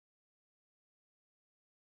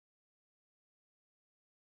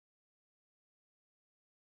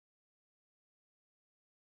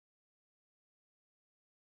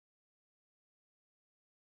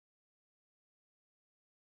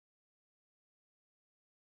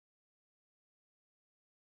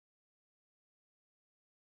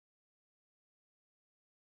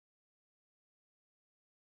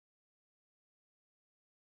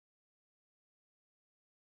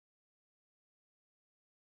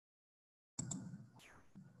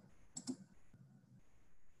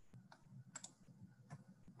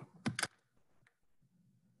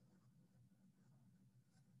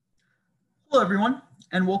Hello, everyone,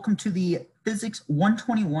 and welcome to the Physics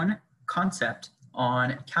 121 concept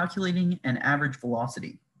on calculating an average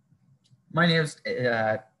velocity. My name is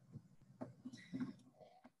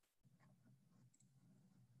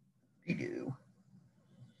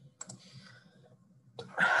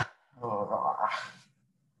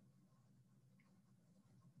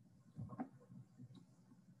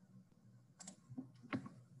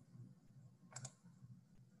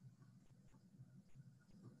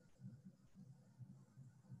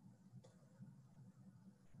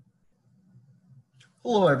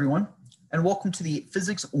Hello, everyone, and welcome to the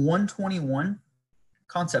Physics 121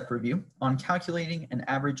 concept review on calculating an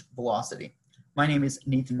average velocity. My name is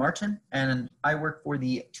Nathan Martin, and I work for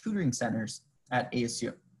the tutoring centers at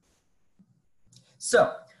ASU.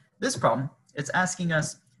 So, this problem, it's asking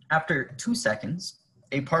us, after 2 seconds,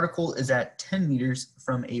 a particle is at 10 meters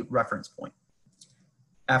from a reference point.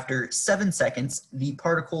 After 7 seconds, the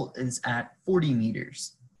particle is at 40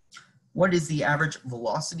 meters. What is the average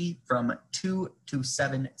velocity from 2 to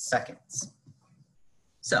 7 seconds?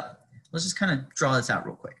 So let's just kind of draw this out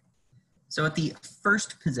real quick. So at the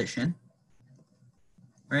first position,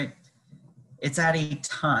 right, it's at a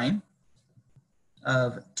time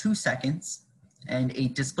of 2 seconds and a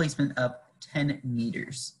displacement of 10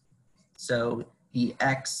 meters. So the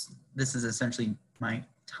x, this is essentially my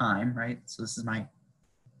time, right? So this is my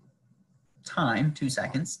time, 2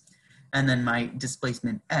 seconds. And then my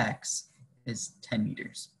displacement x is 10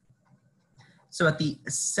 meters. So at the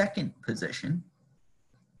second position,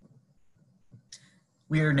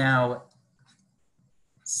 we are now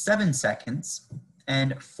 7 seconds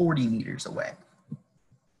and 40 meters away.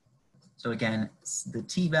 So again, the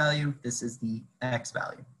t value, this is the x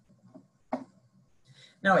value.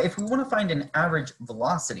 Now, if we want to find an average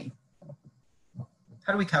velocity,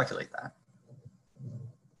 how do we calculate that?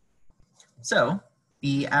 So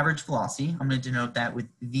the average velocity, I'm going to denote that with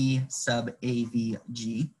v sub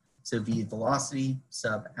avg. So v velocity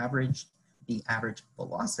sub average, the average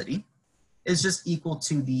velocity is just equal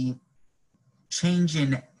to the change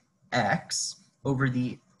in x over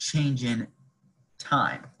the change in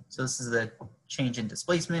time. So this is the change in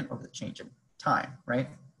displacement over the change in time, right?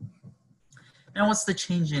 Now what's the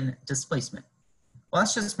change in displacement? Well,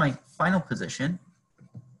 that's just my final position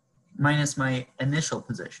minus my initial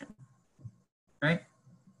position, right?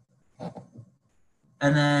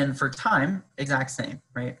 And then for time, exact same,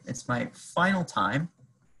 right? It's my final time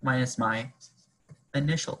minus my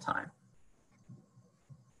initial time.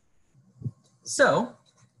 So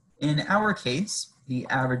in our case, the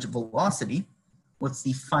average velocity, what's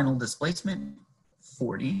the final displacement?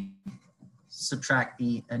 40. Subtract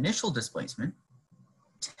the initial displacement,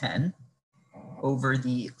 10, over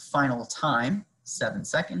the final time, 7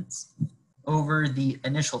 seconds, over the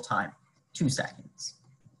initial time, 2 seconds.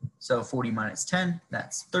 So 40 minus 10,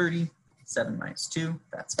 that's 30. 7 minus 2,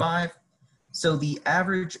 that's 5. So the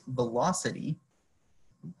average velocity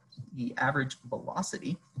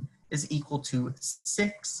is equal to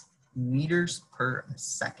 6 meters per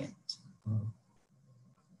second.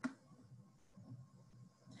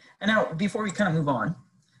 And now, before we kind of move on,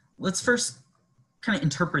 let's first kind of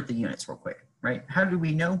interpret the units real quick, right? How do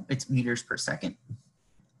we know it's meters per second?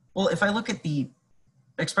 Well, if I look at the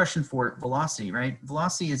expression for velocity, right?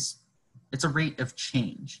 Velocity it's a rate of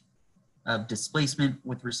change of displacement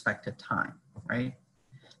with respect to time, right?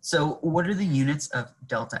 So what are the units of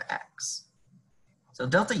delta x? So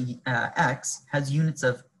delta x has units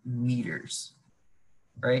of meters,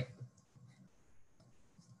 right?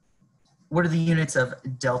 What are the units of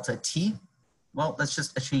delta t? Well, that's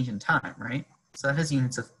just a change in time, right? So that has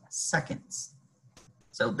units of seconds.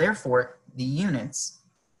 So therefore, the units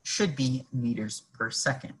should be meters per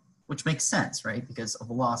second, which makes sense, right? Because a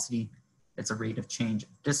velocity, it's a rate of change of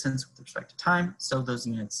distance with respect to time, so those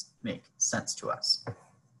units make sense to us.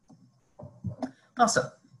 Awesome.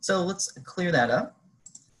 So let's clear that up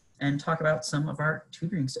and talk about some of our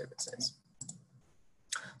tutoring services.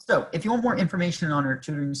 So if you want more information on our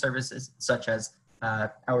tutoring services, such as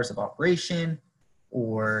hours of operation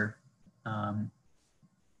or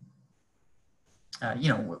you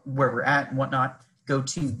know, where we're at and whatnot, go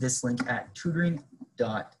to this link at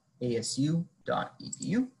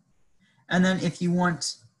tutoring.asu.edu. And then if you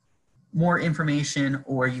want more information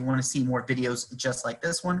or you want to see more videos just like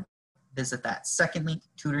this one, visit that second link,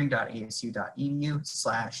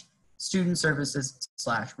 tutoring.asu.edu/student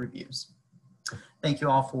services/reviews. Thank you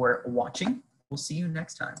all for watching. We'll see you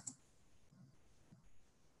next time.